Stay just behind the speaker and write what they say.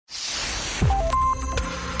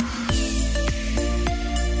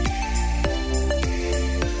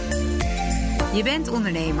Je bent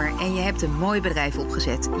ondernemer en je hebt een mooi bedrijf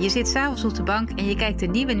opgezet. Je zit 's avonds op de bank en je kijkt de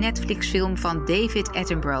nieuwe Netflix-film van David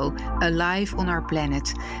Attenborough, Alive on Our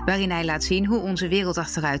Planet, waarin hij laat zien hoe onze wereld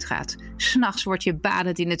achteruit gaat. 's Nachts word je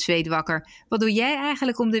badend in het zweet wakker. Wat doe jij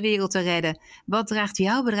eigenlijk om de wereld te redden? Wat draagt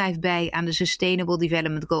jouw bedrijf bij aan de Sustainable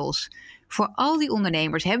Development Goals? Voor al die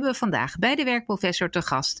ondernemers hebben we vandaag bij de werkprofessor te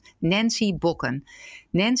gast Nancy Bokken.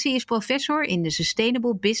 Nancy is professor in de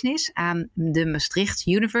Sustainable Business aan de Maastricht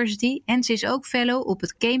University en ze is ook fellow op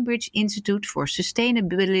het Cambridge Institute for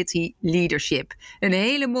Sustainability Leadership. Een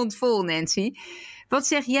hele mond vol, Nancy. Wat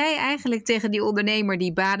zeg jij eigenlijk tegen die ondernemer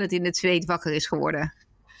die badend in het zweet wakker is geworden?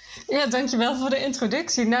 Ja, dankjewel voor de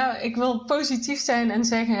introductie. Nou, ik wil positief zijn en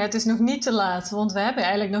zeggen het is nog niet te laat. Want we hebben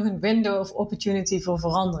eigenlijk nog een window of opportunity voor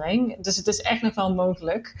verandering. Dus het is echt nog wel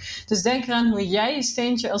mogelijk. Dus denk eraan hoe jij je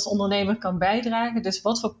steentje als ondernemer kan bijdragen. Dus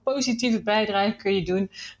wat voor positieve bijdrage kun je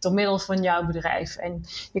doen door middel van jouw bedrijf. En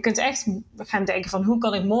je kunt echt gaan denken van hoe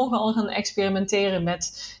kan ik morgen al gaan experimenteren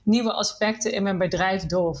met nieuwe aspecten in mijn bedrijf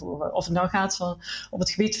doorvoeren. Of het nou gaat op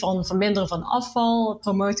het gebied van verminderen van afval,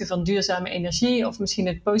 promoten van duurzame energie of misschien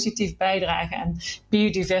het positief bijdragen aan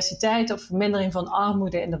biodiversiteit of vermindering van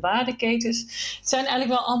armoede in de waardeketens. Het zijn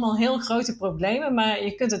eigenlijk wel allemaal heel grote problemen, maar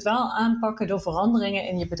je kunt het wel aanpakken door veranderingen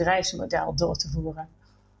in je bedrijfsmodel door te voeren.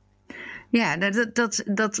 Ja,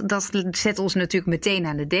 dat zet ons natuurlijk meteen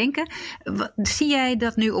aan het denken. Zie jij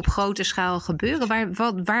dat nu op grote schaal gebeuren?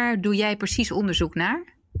 Waar doe jij precies onderzoek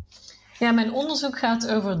naar? Ja, mijn onderzoek gaat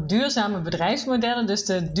over duurzame bedrijfsmodellen. Dus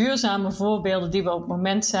de duurzame voorbeelden die we op het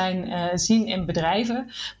moment zien in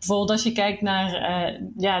bedrijven. Bijvoorbeeld als je kijkt naar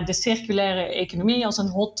de circulaire economie als een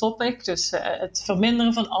hot topic. Dus het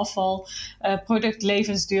verminderen van afval,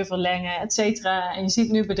 productlevensduur verlengen, et cetera. En je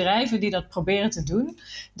ziet nu bedrijven die dat proberen te doen.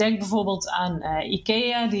 Denk bijvoorbeeld aan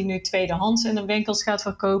IKEA, die nu tweedehands in de winkels gaat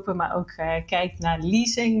verkopen. Maar ook kijkt naar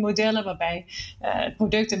leasingmodellen, waarbij het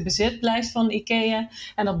product in bezit blijft van IKEA.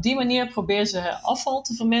 En op die manier proberen ze afval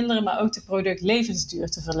te verminderen, maar ook de productlevensduur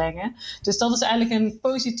te verlengen. Dus dat is eigenlijk een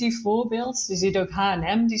positief voorbeeld. Je ziet ook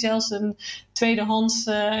H&M, die zelfs een tweedehands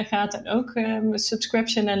gaat en ook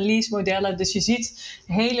subscription en lease modellen. Dus je ziet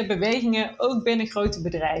hele bewegingen ook binnen grote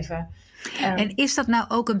bedrijven. En is dat nou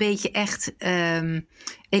ook een beetje echt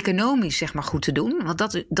economisch zeg maar goed te doen?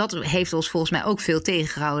 Want dat heeft ons volgens mij ook veel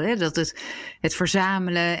tegengehouden. Hè? Dat het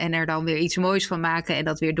verzamelen en er dan weer iets moois van maken en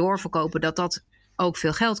dat weer doorverkopen, dat ook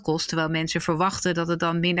veel geld kost. Terwijl mensen verwachten dat het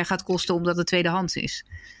dan minder gaat kosten omdat het tweedehands is.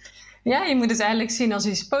 Ja, je moet het eigenlijk zien als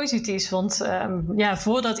iets positiefs. Want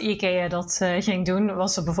voordat IKEA dat ging doen,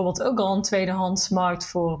 was er bijvoorbeeld ook al een tweedehandsmarkt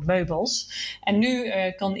voor meubels. En nu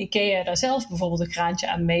kan IKEA daar zelf bijvoorbeeld een graantje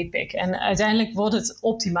aan meepikken. En uiteindelijk wordt het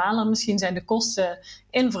optimaler. Misschien zijn de kosten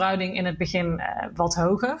in verhouding in het begin wat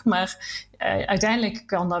hoger. Maar uiteindelijk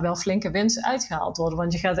kan daar wel flinke winst uitgehaald worden.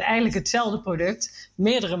 Want je gaat eigenlijk hetzelfde product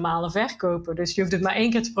meerdere malen verkopen. Dus je hoeft het maar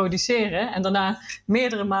 1 keer te produceren en daarna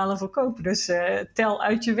meerdere malen verkopen. Dus tel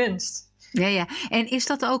uit je winst. Ja. En is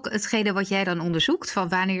dat ook hetgene wat jij dan onderzoekt? Van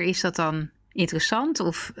wanneer is dat dan interessant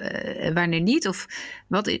of wanneer niet? Of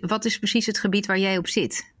wat is precies het gebied waar jij op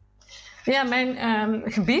zit? Ja, mijn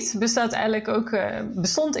gebied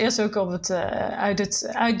bestond eerst ook uit het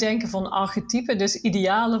uitdenken van archetypen. Dus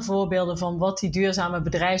ideale voorbeelden van wat die duurzame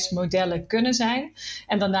bedrijfsmodellen kunnen zijn.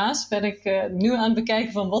 En daarnaast ben ik nu aan het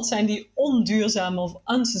bekijken van wat zijn die onduurzame of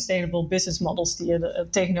unsustainable business models die er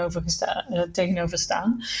tegenover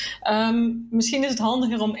staan. Misschien is het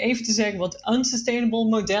handiger om even te zeggen wat unsustainable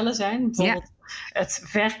modellen zijn. Bijvoorbeeld het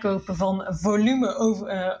verkopen van volume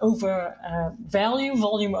over value,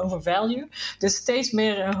 volume over value. Dus steeds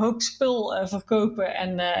meer een hoop spul verkopen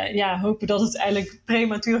en hopen dat het eigenlijk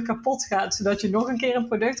prematuur kapot gaat, zodat je nog een keer een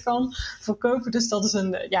product kan verkopen. Dus dat is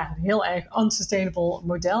een heel erg unsustainable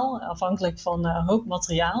model, afhankelijk van hoop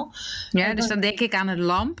materiaal. Ja, dus dan denk ik aan een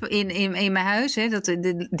lamp in mijn huis. Hè,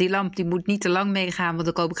 die lamp die moet niet te lang meegaan, want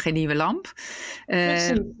dan koop ik geen nieuwe lamp.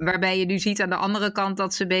 Waarbij je nu ziet aan de andere kant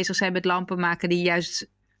dat ze bezig zijn met lampen maken die juist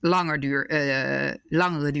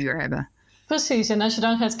langere duur hebben. Precies, en als je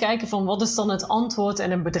dan gaat kijken van wat is dan het antwoord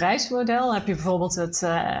in een bedrijfsmodel, heb je bijvoorbeeld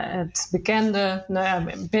het bekende,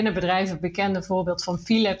 binnen bedrijven bekende voorbeeld van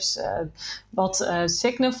Philips, wat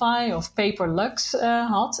Signify of Paperlux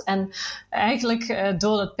had. En eigenlijk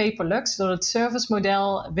door het Paperlux, door het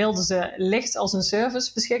servicemodel, wilden ze licht als een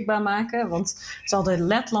service beschikbaar maken. Want ze hadden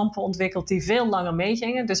LED-lampen ontwikkeld die veel langer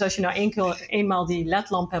meegingen. Dus als je nou eenmaal die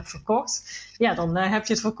LED-lamp hebt verkocht, dan heb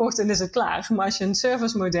je het verkocht en is het klaar. Maar als je een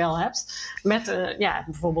servicemodel hebt, met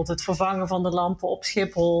bijvoorbeeld het vervangen van de lampen op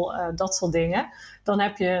Schiphol, dat soort dingen. Dan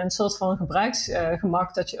heb je een soort van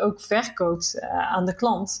gebruiksgemak dat je ook verkoopt aan de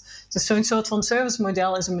klant. Dus zo'n soort van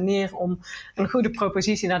servicemodel is een manier om een goede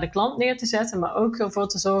propositie naar de klant neer te zetten, maar ook ervoor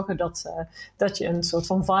te zorgen dat je een soort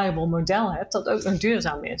van viable model hebt dat ook nog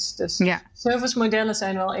duurzaam is. Dus servicemodellen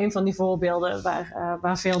zijn wel een van die voorbeelden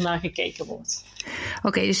waar veel naar gekeken wordt.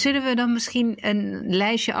 Oké, dus zullen we dan misschien een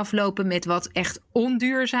lijstje aflopen met wat echt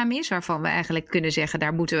onduurzaam is, waarvan we eigenlijk kunnen zeggen,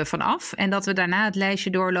 daar moeten we van af. En dat we daarna het lijstje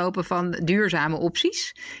doorlopen van duurzame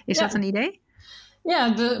opties. Is dat een idee?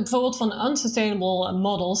 Ja, bijvoorbeeld van unsustainable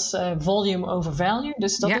models, volume over value.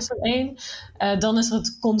 Dus dat is er één. Dan is er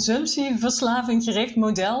het consumptieverslaving-gericht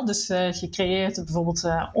model. Dus je creëert bijvoorbeeld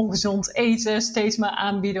ongezond eten steeds maar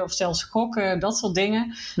aanbieden of zelfs gokken, dat soort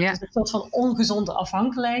dingen. Ja. Dus een soort van ongezonde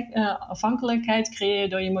afhankelijkheid creëer je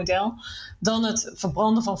door je model. Dan het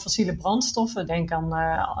verbranden van fossiele brandstoffen. Denk aan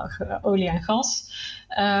olie en gas.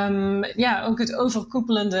 Ook het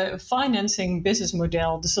overkoepelende financing business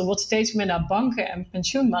model. Dus er wordt steeds meer naar banken en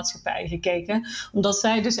pensioenmaatschappijen gekeken, omdat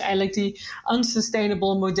zij dus eigenlijk die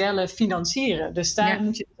unsustainable modellen financieren. Dus daar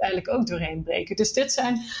moet je het eigenlijk ook doorheen breken. Dus dit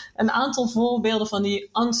zijn een aantal voorbeelden van die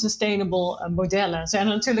unsustainable modellen. Er zijn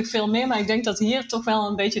er natuurlijk veel meer, maar ik denk dat hier toch wel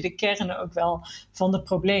een beetje de kern ook wel van de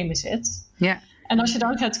problemen zit. Ja. En als je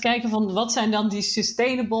dan gaat kijken van wat zijn dan die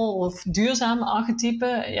sustainable of duurzame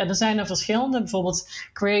archetypen, er zijn er verschillende. Bijvoorbeeld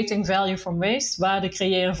creating value from waste, waarde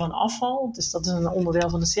creëren van afval. Dus dat is een onderdeel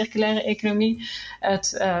van de circulaire economie.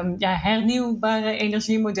 Het hernieuwbare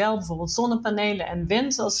energiemodel, bijvoorbeeld zonnepanelen en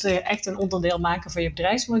wind, als ze echt een onderdeel maken van je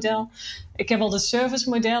bedrijfsmodel. Ik heb al de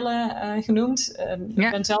servicemodellen genoemd.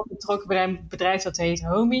 Ik ben zelf betrokken bij een bedrijf dat heet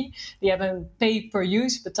Homey. Die hebben een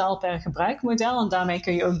pay-per-use, betaal per gebruik model. En daarmee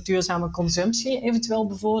kun je ook duurzame consumptie eventueel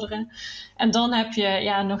bevorderen. En dan heb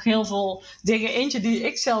je nog heel veel dingen. Eentje die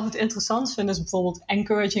ik zelf het interessant vind is bijvoorbeeld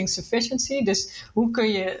encouraging sufficiency. Dus hoe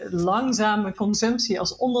kun je langzame consumptie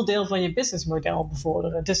als onderdeel van je businessmodel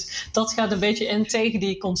bevorderen? Dus dat gaat een beetje in tegen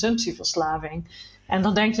die consumptieverslaving. En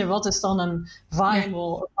dan denk je, wat is dan een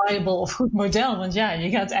viable of goed model? Want je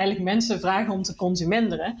gaat eigenlijk mensen vragen om te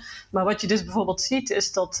consumeren. Maar wat je dus bijvoorbeeld ziet,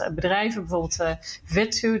 is dat bedrijven, bijvoorbeeld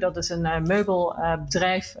Vitsu, dat is een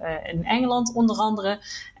meubelbedrijf in Engeland onder andere.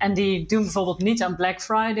 En die doen bijvoorbeeld niet aan Black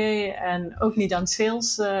Friday en ook niet aan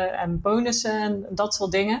sales en bonussen en dat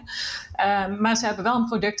soort dingen. Maar ze hebben wel een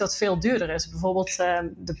product dat veel duurder is. Bijvoorbeeld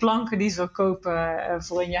de planken die ze verkopen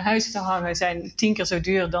voor in je huis te hangen zijn 10 keer zo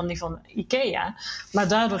duur dan die van IKEA. Maar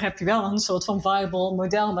daardoor heb je wel een soort van viable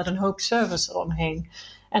model met een hoop service eromheen.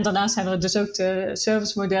 En daarnaast hebben we dus ook de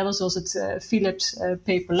servicemodellen zoals het Philips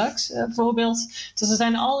Paperlux bijvoorbeeld. Dus er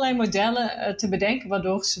zijn allerlei modellen te bedenken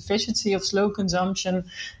waardoor sufficiency of slow consumption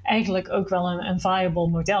eigenlijk ook wel een viable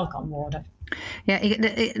model kan worden. Ja,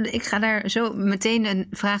 ik ga daar zo meteen een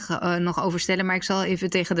vraag nog over stellen. Maar ik zal even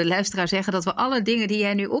tegen de luisteraar zeggen dat we alle dingen die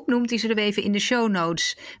jij nu opnoemt, die zullen we even in de show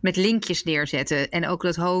notes met linkjes neerzetten. En ook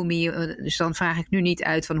dat Homey, dus dan vraag ik nu niet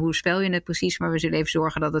uit van hoe spel je het precies. Maar we zullen even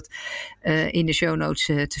zorgen dat het in de show notes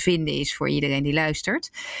te vinden is voor iedereen die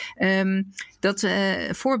luistert. Dat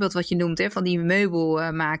voorbeeld wat je noemt van die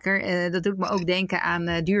meubelmaker, dat doet me ook denken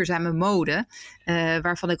aan duurzame mode.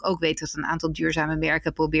 Waarvan ik ook weet dat een aantal duurzame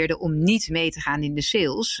merken probeerden om niet mee te gaan in de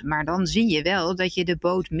sales. Maar dan zie je wel dat je de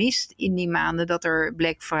boot mist in die maanden dat er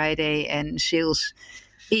Black Friday en sales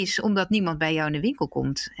is, omdat niemand bij jou in de winkel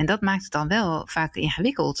komt. En dat maakt het dan wel vaak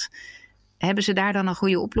ingewikkeld. Hebben ze daar dan een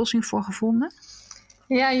goede oplossing voor gevonden?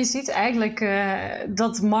 Ja, je ziet eigenlijk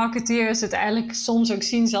dat marketeers het eigenlijk soms ook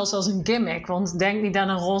zien zelfs als een gimmick. Want denk niet aan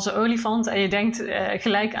een roze olifant en je denkt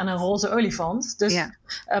gelijk aan een roze olifant. Dus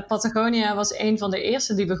Patagonia was een van de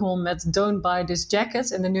eerste die begon met Don't Buy This Jacket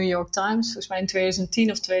in de New York Times. Volgens mij in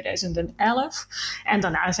 2010 of 2011. En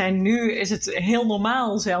daarna is het heel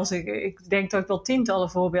normaal zelfs. Ik denk dat ik wel tientallen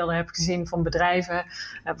voorbeelden heb gezien van bedrijven.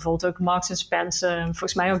 Bijvoorbeeld ook Marks & Spencer en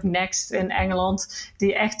volgens mij ook Next in Engeland.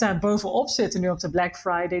 Die echt daar bovenop zitten nu op de Black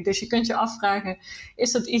Friday. Dus je kunt je afvragen,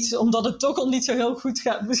 is dat iets omdat het toch al niet zo heel goed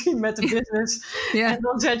gaat misschien met de business? Ja. En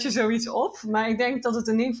dan zet je zoiets op. Maar ik denk dat het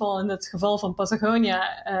in ieder geval in het geval van Patagonia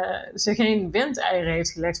ze geen windeieren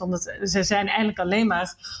heeft gelegd. Want ze zijn eigenlijk alleen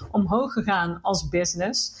maar omhoog gegaan als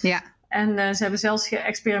business. Ja. En ze hebben zelfs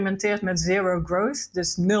geëxperimenteerd met zero growth,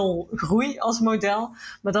 dus 0 groei als model.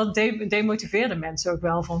 Maar dat demotiveerde mensen ook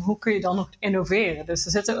wel, van hoe kun je dan nog innoveren? Dus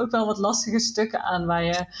er zitten ook wel wat lastige stukken aan waar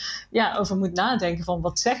je over moet nadenken van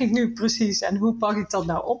wat zeg ik nu precies en hoe pak ik dat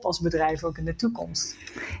nou op als bedrijf ook in de toekomst?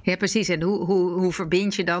 Ja, precies. En hoe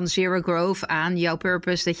verbind je dan zero growth aan jouw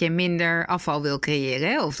purpose dat je minder afval wil creëren?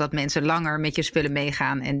 Hè? Of dat mensen langer met je spullen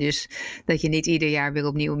meegaan en dus dat je niet ieder jaar weer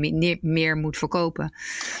opnieuw meer moet verkopen?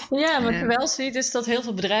 Ja, Ja, wat je wel ziet is dat heel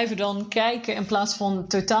veel bedrijven dan kijken in plaats van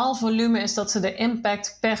totaal volume, is dat ze de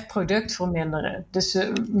impact per product verminderen. Dus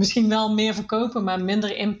misschien wel meer verkopen, maar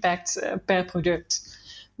minder impact per product.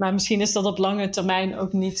 Maar misschien is dat op lange termijn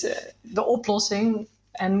ook niet de oplossing.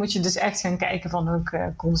 En moet je dus echt gaan kijken van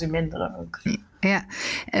hoe consumeren ook. Ja,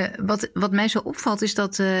 wat mij zo opvalt is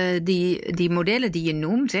dat die modellen die je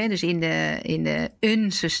noemt, hè, dus in de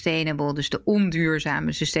unsustainable, dus de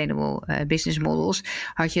onduurzame sustainable business models,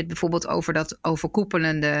 had je het bijvoorbeeld over dat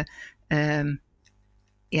overkoepelende,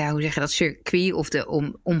 hoe zeg je dat, circuit of de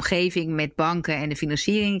omgeving met banken en de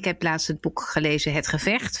financiering. Ik heb laatst het boek gelezen Het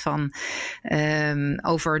Gevecht van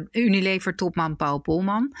over Unilever-topman Paul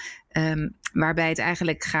Polman. Waarbij het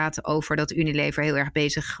eigenlijk gaat over dat Unilever heel erg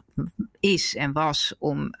bezig is en was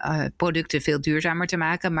om producten veel duurzamer te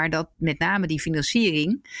maken. Maar dat met name die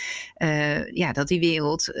financiering, dat die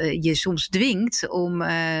wereld je soms dwingt om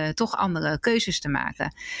toch andere keuzes te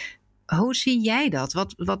maken. Hoe zie jij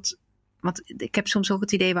dat? Want ik heb soms ook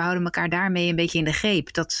het idee, we houden elkaar daarmee een beetje in de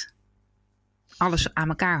greep. Dat alles aan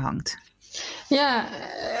elkaar hangt. Ja,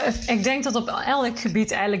 ik denk dat op elk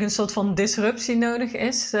gebied eigenlijk een soort van disruptie nodig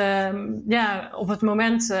is. Op het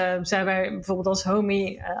moment zijn wij bijvoorbeeld als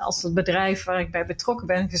Homey, als het bedrijf waar ik bij betrokken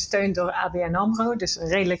ben, gesteund door ABN AMRO. Dus een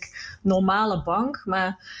redelijk normale bank.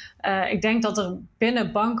 Maar ik denk dat er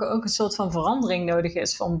binnen banken ook een soort van verandering nodig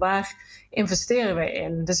is. Van waar investeren we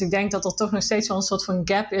in? Dus ik denk dat er toch nog steeds wel een soort van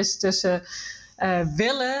gap is tussen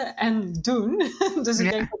willen en doen. Dus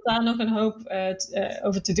ik denk dat daar nog een hoop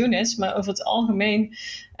over te doen is. Maar over het algemeen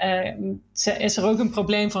is er ook een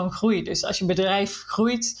probleem van groei. Dus als je bedrijf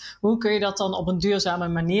groeit, hoe kun je dat dan op een duurzame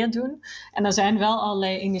manier doen? En er zijn wel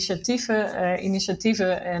allerlei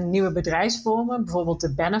initiatieven en nieuwe bedrijfsvormen. Bijvoorbeeld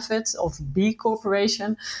de Benefit of B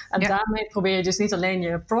Corporation. En daarmee probeer je dus niet alleen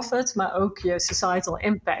je profit, maar ook je societal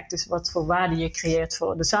impact. Dus wat voor waarde je creëert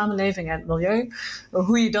voor de samenleving en het milieu.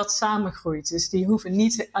 Hoe je dat samengroeit. Dus die hoeven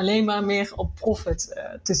niet alleen maar meer op profit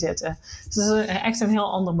te zitten. Dus dat is echt een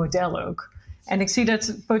heel ander model ook. En ik zie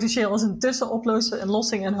dat potentieel als een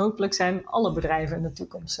tussenoplossing en hopelijk zijn alle bedrijven in de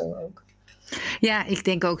toekomst zo ook. Ja, ik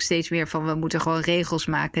denk ook steeds meer van we moeten gewoon regels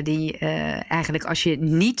maken die eigenlijk als je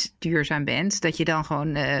niet duurzaam bent, dat je dan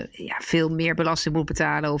gewoon veel meer belasting moet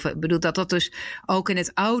betalen. Of bedoel dat dus ook in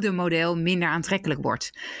het oude model minder aantrekkelijk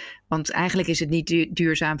wordt. Want eigenlijk is het niet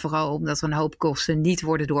duurzaam, vooral omdat er een hoop kosten niet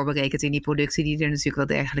worden doorberekend in die producten die er natuurlijk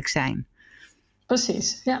wel degelijk zijn.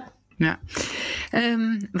 Precies, ja. Ja.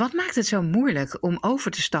 Wat maakt het zo moeilijk om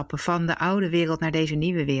over te stappen van de oude wereld naar deze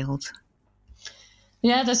nieuwe wereld?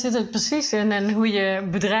 Ja, daar zit het precies in en hoe je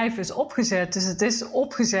bedrijf is opgezet. Dus het is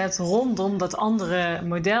opgezet rondom dat andere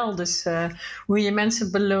model. Dus hoe je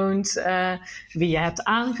mensen beloont, wie je hebt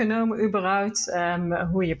aangenomen überhaupt,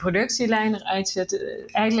 hoe je productielijn eruit zit.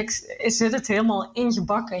 Eigenlijk zit het helemaal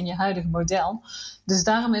ingebakken in je huidige model. Dus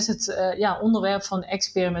daarom is het onderwerp van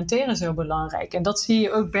experimenteren zo belangrijk. En dat zie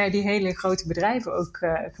je ook bij die hele grote bedrijven ook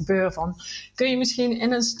gebeuren. Van, kun je misschien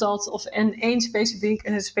in een stad of in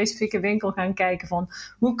een specifieke winkel gaan kijken van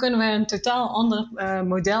hoe kunnen we een totaal ander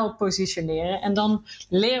model positioneren. En dan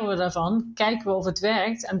leren we daarvan, kijken we of het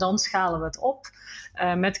werkt en dan schalen we het op.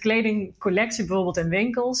 Met kledingcollectie bijvoorbeeld in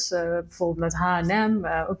winkels, bijvoorbeeld met H&M,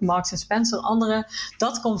 ook Marks & Spencer, andere.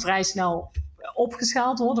 Dat kon vrij snel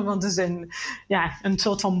opgeschaald worden, want het is een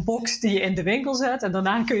soort van box die je in de winkel zet en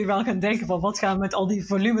daarna kun je wel gaan denken van wat gaan we met al die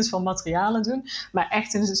volumes van materialen doen, maar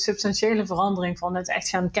echt een substantiële verandering van het echt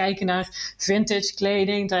gaan kijken naar vintage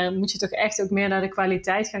kleding, daar moet je toch echt ook meer naar de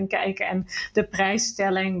kwaliteit gaan kijken en de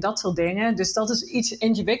prijsstelling, dat soort dingen. Dus dat is iets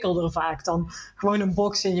ingewikkelder vaak dan gewoon een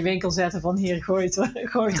box in je winkel zetten van hier, gooi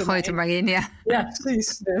het er maar in, ja. Ja,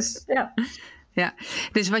 precies. Dus ja. Ja,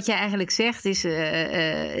 dus wat jij eigenlijk zegt is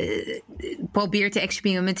probeer te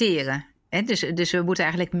experimenteren. Dus we moeten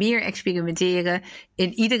eigenlijk meer experimenteren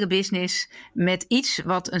in iedere business met iets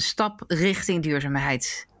wat een stap richting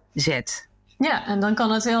duurzaamheid zet. Ja, en dan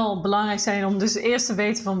kan het heel belangrijk zijn om dus eerst te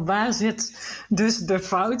weten van waar zit dus de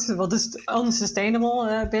fout? Wat is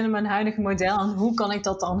unsustainable binnen mijn huidige model? En hoe kan ik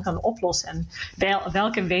dat dan gaan oplossen? En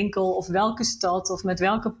welke winkel of welke stad of met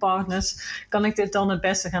welke partners kan ik dit dan het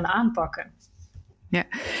beste gaan aanpakken? Ja,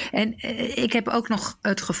 en ik heb ook nog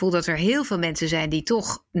het gevoel dat er heel veel mensen zijn die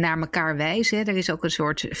toch naar elkaar wijzen. Er is ook een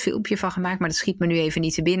soort filmpje van gemaakt, maar dat schiet me nu even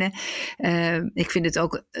niet te binnen. Ik vind het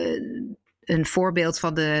ook een voorbeeld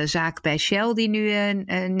van de zaak bij Shell die nu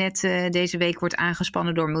net deze week wordt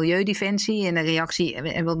aangespannen door Milieudefensie. En de reactie,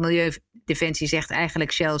 en wat Milieudefensie zegt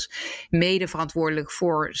eigenlijk Shell is mede verantwoordelijk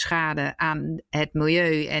voor schade aan het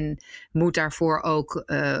milieu en moet daarvoor ook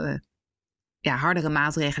hardere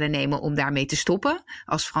maatregelen nemen om daarmee te stoppen.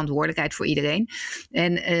 Als verantwoordelijkheid voor iedereen.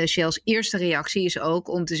 En Shell's eerste reactie is ook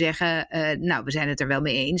om te zeggen, we zijn het er wel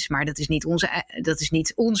mee eens, maar dat is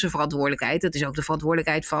niet onze verantwoordelijkheid. Dat is ook de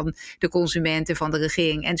verantwoordelijkheid van de consumenten, van de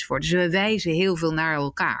regering enzovoort. Dus we wijzen heel veel naar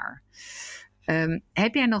elkaar.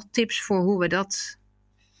 Heb jij nog tips voor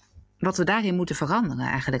wat we daarin moeten veranderen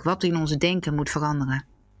eigenlijk? Wat in onze denken moet veranderen?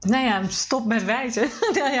 Nou ja, stop met wijzen.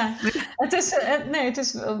 Het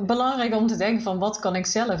is belangrijk om te denken van wat kan ik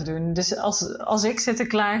zelf doen. Dus als ik zit te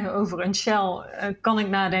klagen over een Shell, kan ik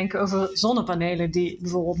nadenken over zonnepanelen die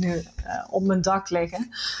bijvoorbeeld nu op mijn dak liggen.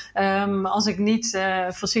 Als ik niet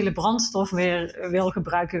fossiele brandstof meer wil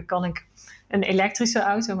gebruiken, kan ik een elektrische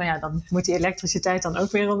auto. Maar dan moet die elektriciteit dan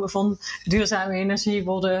ook weer van duurzame energie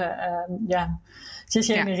worden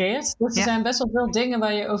gegenereerd. Dus er zijn best wel veel dingen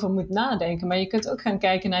waar je over moet nadenken. Maar je kunt ook gaan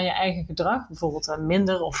kijken naar je eigen gedrag. Bijvoorbeeld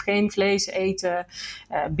minder of geen vlees eten.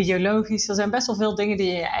 Biologisch. Er zijn best wel veel dingen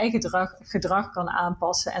die je eigen gedrag kan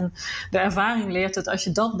aanpassen. En de ervaring leert dat als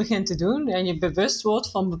je dat begint te doen en je bewust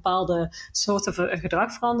wordt van bepaalde soorten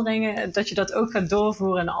gedragveranderingen, dat je dat ook gaat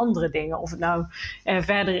doorvoeren naar andere dingen. Of het nou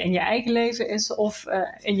verder in je eigen leven is of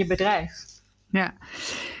in je bedrijf. Ja.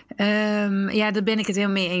 Daar ben ik het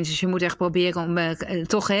helemaal mee eens. Dus je moet echt proberen om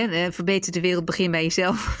verbeter de wereld, begin bij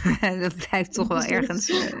jezelf. Dat blijft toch wel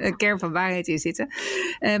ergens een kern van waarheid in zitten.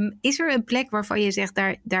 Is er een plek waarvan je zegt,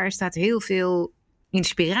 daar staat heel veel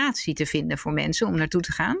inspiratie te vinden voor mensen om naartoe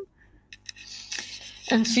te gaan?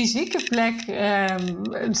 Een fysieke plek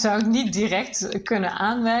zou ik niet direct kunnen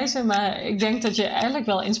aanwijzen. Maar ik denk dat je eigenlijk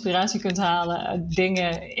wel inspiratie kunt halen uit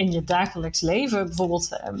dingen in je dagelijks leven.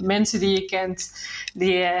 Bijvoorbeeld mensen die je kent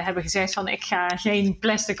die hebben gezegd van ik ga geen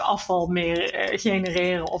plastic afval meer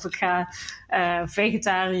genereren. Of ik ga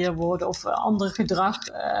vegetariër worden of ander gedrag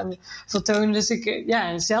vertonen. Dus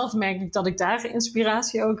zelf merk ik dat ik daar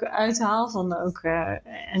inspiratie ook uithaal.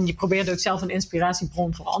 En je probeert ook zelf een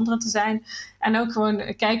inspiratiebron voor anderen te zijn. En ook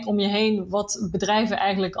gewoon kijk om je heen wat bedrijven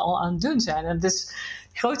eigenlijk al aan het doen zijn. En het is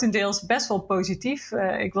grotendeels best wel positief.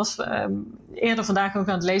 Ik was eerder vandaag ook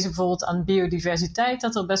aan het lezen bijvoorbeeld aan biodiversiteit.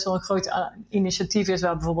 Dat er best wel een groot initiatief is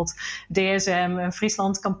waar bijvoorbeeld DSM en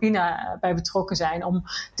Friesland Campina bij betrokken zijn. Om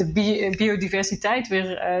de biodiversiteit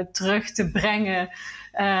weer terug te brengen.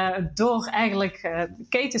 Door eigenlijk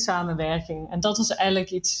ketensamenwerking. En dat is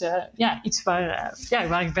eigenlijk iets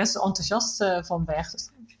waar ik best enthousiast van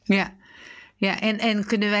werd. Ja, en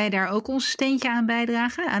kunnen wij daar ook ons steentje aan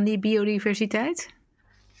bijdragen, aan die biodiversiteit?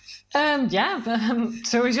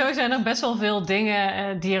 Sowieso zijn er best wel veel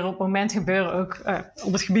dingen die er op het moment gebeuren, ook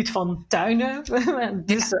op het gebied van tuinen.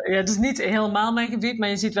 Dus het is niet helemaal mijn gebied, maar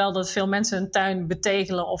je ziet wel dat veel mensen hun tuin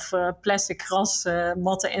betegelen of plastic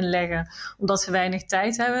grasmatten inleggen, omdat ze weinig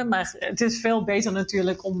tijd hebben. Maar het is veel beter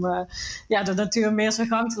natuurlijk om de natuur meer zijn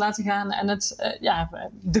gang te laten gaan en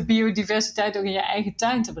de biodiversiteit ook in je eigen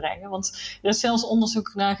tuin te brengen. Want er is zelfs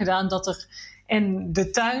onderzoek naar gedaan dat er in de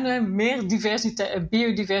tuinen meer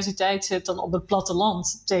biodiversiteit zit dan op het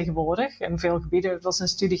platteland tegenwoordig. In veel gebieden. Er was een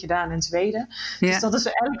studie gedaan in Zweden. Ja. Dus dat is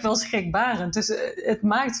eigenlijk wel schrikbarend. Dus het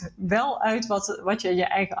maakt wel uit wat je in je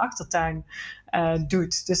eigen achtertuin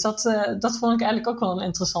doet. Dus dat vond ik eigenlijk ook wel een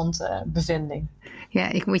interessante bevinding. Ja,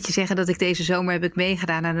 ik moet je zeggen dat ik deze zomer heb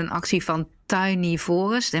meegedaan aan een actie van Tiny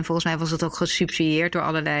Forest. En volgens mij was het ook gesubsidieerd door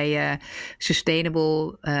allerlei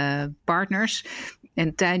sustainable partners.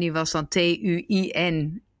 En Tiny was dan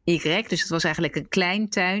Tuiny. Dus het was eigenlijk een klein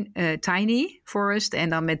tuin, Tiny Forest. En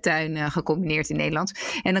dan met tuin gecombineerd in Nederland.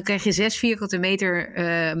 En dan krijg je 6 vierkante meter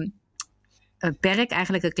perk,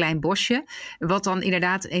 eigenlijk een klein bosje. Wat dan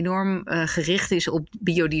inderdaad enorm gericht is op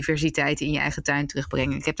biodiversiteit in je eigen tuin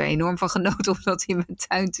terugbrengen. Ik heb daar enorm van genoten om dat in mijn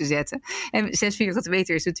tuin te zetten. En 6 vierkante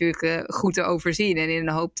meter is natuurlijk goed te overzien. En in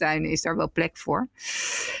een hoop tuinen is daar wel plek voor.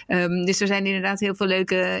 Dus er zijn inderdaad heel veel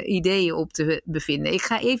leuke ideeën op te bevinden. Ik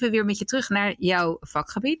ga even weer met je terug naar jouw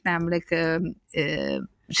vakgebied. Namelijk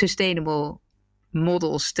sustainable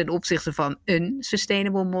models ten opzichte van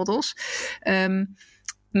unsustainable models.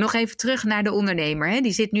 Nog even terug naar de ondernemer. Hè?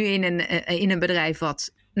 Die zit nu in een bedrijf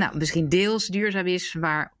wat misschien deels duurzaam is,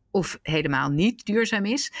 maar of helemaal niet duurzaam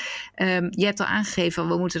is. Je hebt al aangegeven,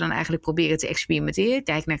 we moeten dan eigenlijk proberen te experimenteren.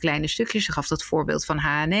 Kijk naar kleine stukjes. Je gaf dat voorbeeld van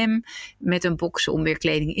H&M met een box om weer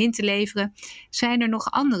kleding in te leveren. Zijn er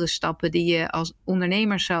nog andere stappen die je als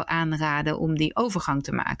ondernemer zou aanraden om die overgang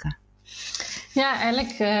te maken? Ja,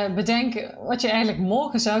 eigenlijk bedenk wat je eigenlijk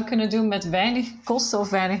morgen zou kunnen doen met weinig kosten of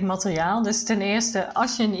weinig materiaal. Dus ten eerste,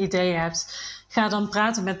 als je een idee hebt, ga dan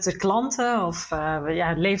praten met de klanten of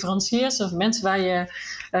leveranciers of mensen waar je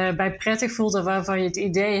bij prettig voelt en waarvan je het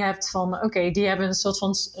idee hebt van oké, die hebben een soort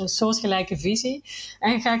van soortgelijke visie.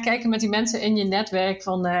 En ga kijken met die mensen in je netwerk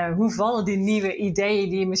van hoe vallen die nieuwe ideeën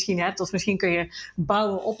die je misschien hebt. Of misschien kun je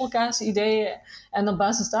bouwen op elkaars ideeën. En op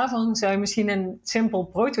basis daarvan zou je misschien een simpel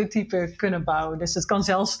prototype kunnen bouwen. Dus het kan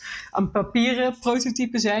zelfs een papieren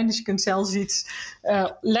prototype zijn. Dus je kunt zelfs iets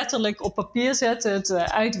letterlijk op papier zetten, het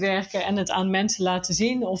uitwerken en het aan mensen laten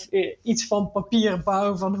zien. Of iets van papier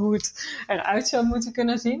bouwen van hoe het eruit zou moeten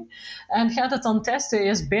kunnen zien. En ga dat dan testen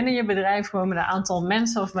eerst binnen je bedrijf, gewoon met een aantal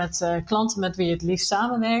mensen of met klanten met wie je het liefst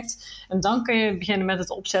samenwerkt. En dan kun je beginnen met het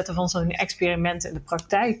opzetten van zo'n experiment in de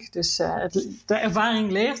praktijk. Dus de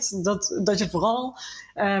ervaring leert dat je vooral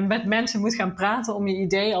met mensen moet gaan praten om je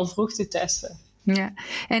idee al vroeg te testen. Ja,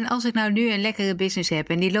 en als ik nou nu een lekkere business heb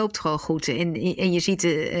en die loopt gewoon goed en je ziet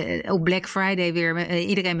op Black Friday weer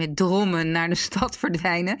iedereen met drommen naar de stad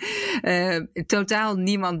verdwijnen. Totaal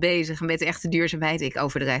niemand bezig met echte duurzaamheid. Ik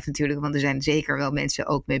overdrijf natuurlijk, want er zijn zeker wel mensen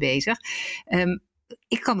ook mee bezig.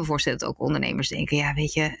 Ik kan me voorstellen dat ook ondernemers denken, ja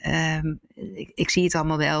weet je, ik zie het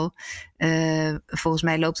allemaal wel. Volgens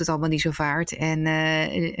mij loopt het allemaal niet zo vaart en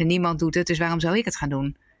niemand doet het, dus waarom zou ik het gaan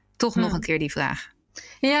doen? Toch nog een keer die vraag.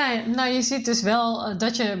 Ja, nou je ziet dus wel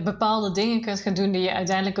dat je bepaalde dingen kunt gaan doen die je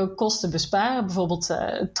uiteindelijk ook kosten besparen. Bijvoorbeeld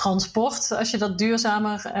transport, als je dat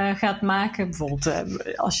duurzamer gaat maken. Bijvoorbeeld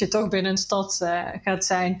als je toch binnen een stad gaat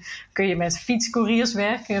zijn, kun je met fietscouriers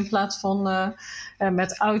werken in plaats van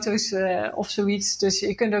met auto's of zoiets. Dus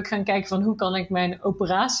je kunt ook gaan kijken van hoe kan ik mijn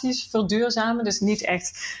operaties verduurzamen. Dus niet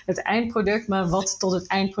echt het eindproduct, maar wat tot het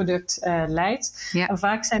eindproduct leidt. Ja. En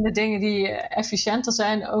vaak zijn de dingen die efficiënter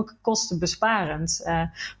zijn ook kostenbesparend.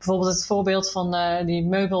 Bijvoorbeeld het voorbeeld van die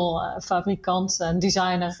meubelfabrikant en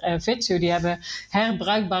designer Vitsu. Die hebben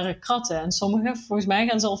herbruikbare kratten. En sommige, volgens mij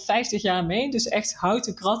gaan ze al 50 jaar mee. Dus echt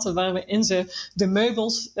houten kratten waar we in ze de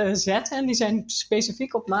meubels zetten. En die zijn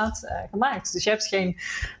specifiek op maat gemaakt. Dus je hebt geen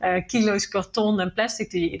kilo's karton en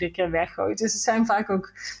plastic die je iedere keer weggooit. Dus het zijn vaak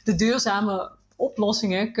ook de duurzame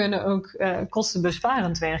oplossingen kunnen ook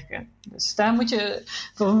kostenbesparend werken. Dus daar moet je,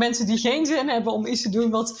 voor mensen die geen zin hebben om iets te doen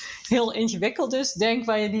wat heel ingewikkeld is, denk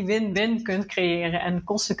waar je die win-win kunt creëren en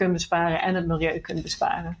kosten kunt besparen en het milieu kunt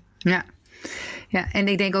besparen. Ja. Ja, en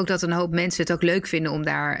ik denk ook dat een hoop mensen het ook leuk vinden om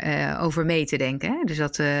daar over mee te denken. Hè? Dus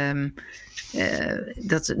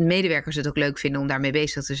dat medewerkers het ook leuk vinden om daarmee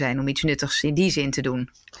bezig te zijn, om iets nuttigs in die zin te doen.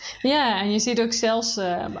 Ja, en je ziet ook zelfs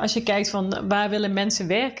als je kijkt van waar willen mensen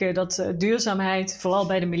werken, dat duurzaamheid, vooral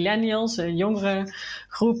bij de millennials, jongere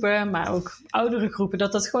groepen, maar ook oudere groepen,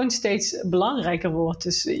 dat gewoon steeds belangrijker wordt.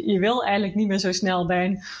 Dus je wil eigenlijk niet meer zo snel bij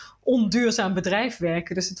een onduurzaam bedrijf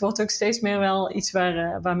werken. Dus het wordt ook steeds meer wel iets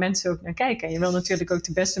waar mensen ook naar kijken. En je wil natuurlijk ook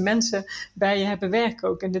de beste mensen bij je hebben werken,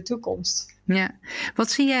 ook in de toekomst. Ja.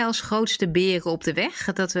 Wat zie jij als grootste beren op de weg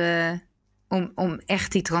om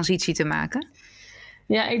echt die transitie te maken?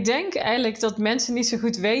 Ja, ik denk eigenlijk dat mensen niet zo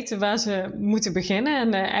goed weten waar ze moeten beginnen.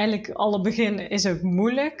 En eigenlijk alle begin is ook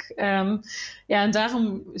moeilijk. En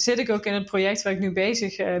daarom zit ik ook in het project waar ik nu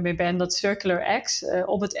bezig mee ben, dat Circular X,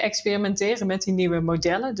 op het experimenteren met die nieuwe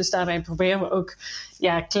modellen. Dus daarbij proberen we ook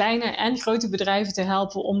kleine en grote bedrijven te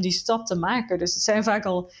helpen om die stap te maken. Dus het zijn vaak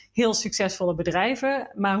al heel succesvolle bedrijven,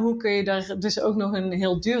 maar hoe kun je daar dus ook nog een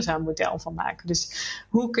heel duurzaam model van maken? Dus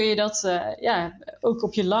hoe kun je dat ook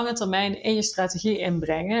op je lange termijn in je strategie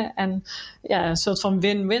inbrengen en een soort van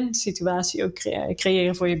win-win situatie ook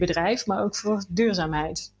creëren voor je bedrijf, maar ook voor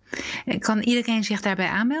duurzaamheid. Kan iedereen zich daarbij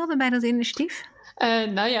aanmelden bij dat initiatief?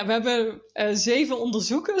 We hebben 7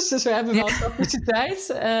 onderzoekers, dus we hebben wel capaciteit.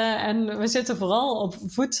 En we zitten vooral op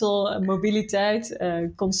voedsel, mobiliteit,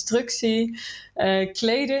 constructie,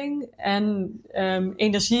 kleding en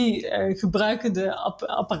energiegebruikende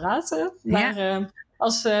apparaten. Maar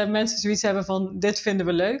als mensen zoiets hebben van dit vinden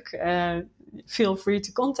we leuk, feel free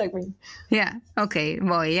to contact me. Ja, oké,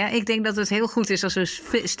 mooi. Ja, ik denk dat het heel goed is als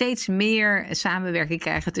we steeds meer samenwerking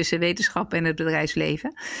krijgen tussen wetenschap en het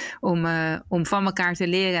bedrijfsleven. Om van elkaar te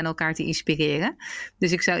leren en elkaar te inspireren.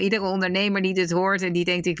 Dus ik zou iedere ondernemer die dit hoort en die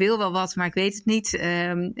denkt ik wil wel wat, maar ik weet het niet,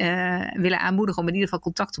 willen aanmoedigen om in ieder geval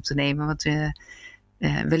contact op te nemen. Want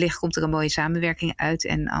wellicht komt er een mooie samenwerking uit.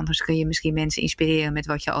 En anders kun je misschien mensen inspireren met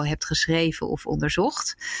wat je al hebt geschreven of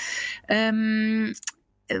onderzocht.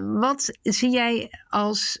 Wat zie jij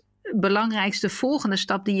als belangrijkste volgende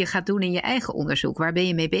stap die je gaat doen in je eigen onderzoek? Waar ben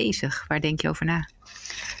je mee bezig? Waar denk je over na?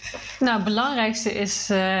 Nou, het belangrijkste is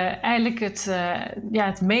eigenlijk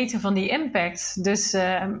het meten van die impact. Dus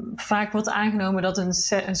vaak wordt aangenomen dat een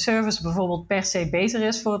service bijvoorbeeld per se beter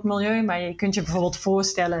is voor het milieu. Maar je kunt je bijvoorbeeld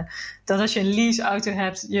voorstellen dat als je een leaseauto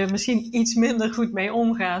hebt, je misschien iets minder goed mee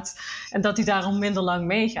omgaat. En dat die daarom minder lang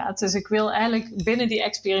meegaat. Dus ik wil eigenlijk binnen die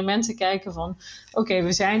experimenten kijken van, oké,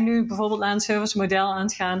 we zijn nu bijvoorbeeld naar een servicemodel aan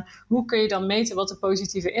het gaan. Hoe kun je dan meten wat de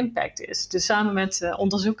positieve impact is? Dus samen met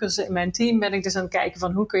onderzoekers in mijn team ben ik dus aan het kijken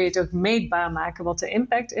van hoe kun je het ook meetbaar maken wat de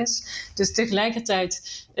impact is. Dus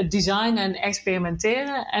tegelijkertijd het designen en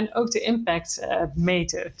experimenteren en ook de impact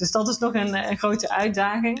meten. Dus dat is nog een grote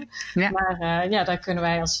uitdaging. Ja. Maar daar kunnen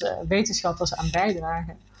wij als wetenschappers aan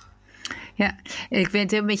bijdragen. Ja, ik ben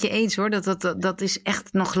het helemaal met je eens hoor. Dat is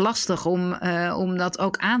echt nog lastig om dat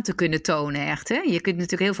ook aan te kunnen tonen. Echt, hè? Je kunt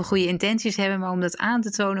natuurlijk heel veel goede intenties hebben, maar om dat aan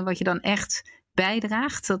te tonen wat je dan echt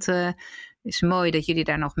bijdraagt, dat is mooi dat jullie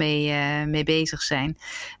daar nog mee bezig zijn.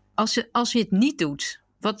 Als je het niet doet,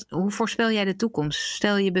 hoe voorspel jij de toekomst?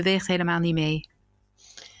 Stel je beweegt helemaal niet mee.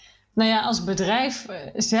 Nou ja, als bedrijf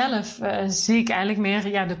zelf zie ik eigenlijk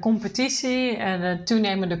meer de competitie en de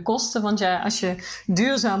toenemende kosten. Want als je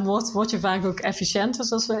duurzaam wordt, word je vaak ook efficiënter,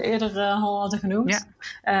 zoals we eerder al hadden genoemd.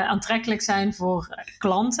 Ja. Aantrekkelijk zijn voor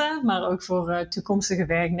klanten, maar ook voor toekomstige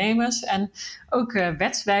werknemers. En ook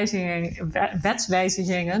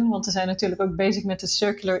wetswijzigingen, want we zijn natuurlijk ook bezig met de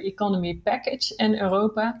Circular Economy Package in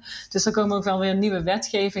Europa. Dus er komen ook wel weer nieuwe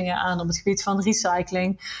wetgevingen aan op het gebied van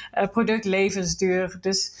recycling, productlevensduur.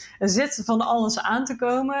 Dus er zit van alles aan te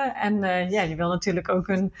komen. En je wil natuurlijk ook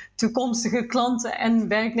een toekomstige klanten- en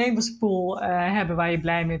werknemerspool hebben waar je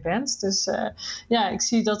blij mee bent. Dus ik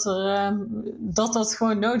zie dat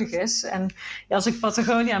gewoon nodig is. En als ik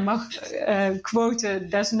Patagonia mag quoten,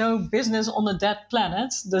 there's no business on a dead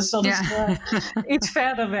planet. Dus dat is iets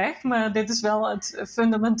verder weg. Maar dit is wel het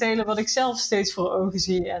fundamentele wat ik zelf steeds voor ogen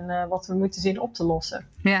zie en wat we moeten zien op te lossen.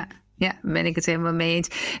 Ja. Ja, ben ik het helemaal mee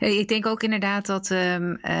eens. Ik denk ook inderdaad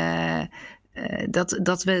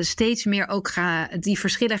dat we steeds meer ook die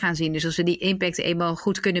verschillen gaan zien. Dus als we die impact eenmaal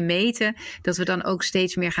goed kunnen meten, dat we dan ook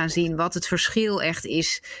steeds meer gaan zien wat het verschil echt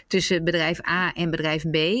is tussen bedrijf A en bedrijf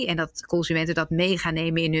B. En dat consumenten dat mee gaan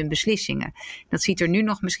nemen in hun beslissingen. Dat ziet er nu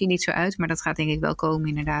nog misschien niet zo uit, maar dat gaat denk ik wel komen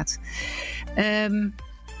inderdaad.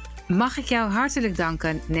 Mag ik jou hartelijk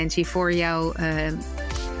danken, Nancy, voor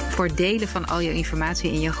het delen van al je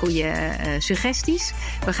informatie en je goede suggesties.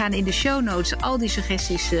 We gaan in de show notes al die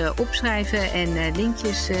suggesties opschrijven en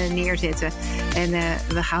linkjes neerzetten. En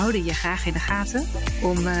we houden je graag in de gaten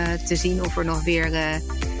om te zien of er nog weer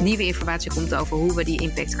nieuwe informatie komt over hoe we die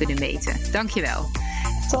impact kunnen meten. Dankjewel.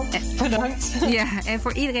 Top, bedankt. Ja, en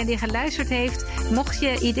voor iedereen die geluisterd heeft, mocht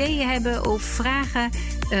je ideeën hebben of vragen,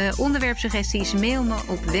 onderwerpsuggesties, mail me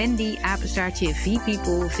op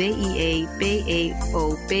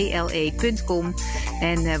wendy@vpeople.com.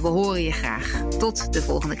 En we horen je graag. Tot de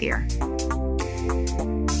volgende keer.